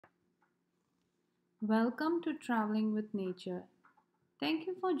Welcome to Traveling with Nature. Thank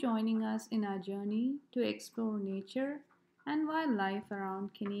you for joining us in our journey to explore nature and wildlife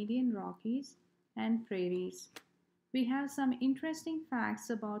around Canadian Rockies and prairies. We have some interesting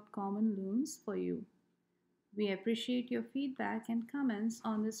facts about common loons for you. We appreciate your feedback and comments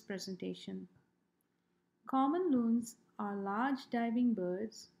on this presentation. Common loons are large diving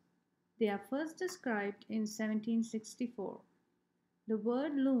birds. They are first described in 1764. The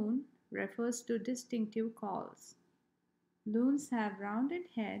word loon refers to distinctive calls. Loons have rounded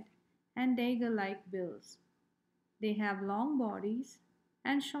head and dagger-like bills. They have long bodies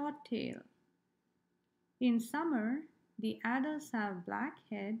and short tail. In summer, the adults have black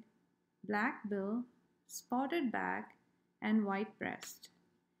head, black bill, spotted back, and white breast.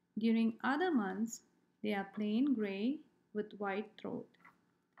 During other months, they are plain gray with white throat.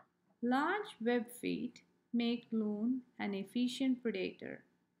 Large web feet make loon an efficient predator,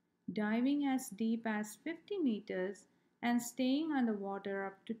 diving as deep as 50 meters and staying underwater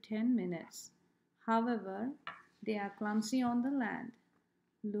up to 10 minutes. However, they are clumsy on the land.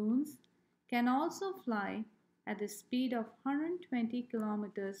 Loons can also fly at the speed of 120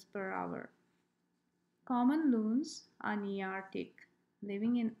 kilometers per hour. Common loons are Nearctic,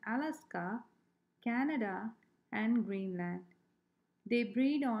 living in Alaska, Canada, and Greenland. They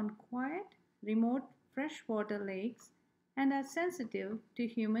breed on quiet, remote freshwater lakes and are sensitive to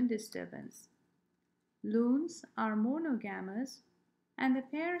human disturbance. Loons are monogamous and the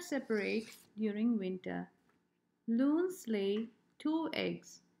pair separate during winter. Loons lay two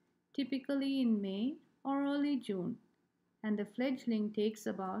eggs, typically in May or early June, and the fledgling takes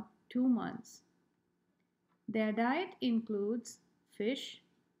about 2 months. Their diet includes fish,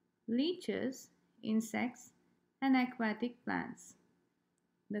 leeches, insects, and aquatic plants.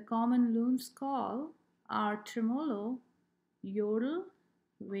 The common loon's call are tremolo, yodel,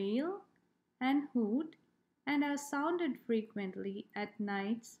 wail, and hoot and are sounded frequently at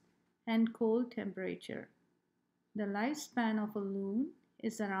nights and cold temperature. The lifespan of a loon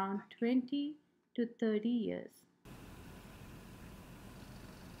is around 20 to 30 years.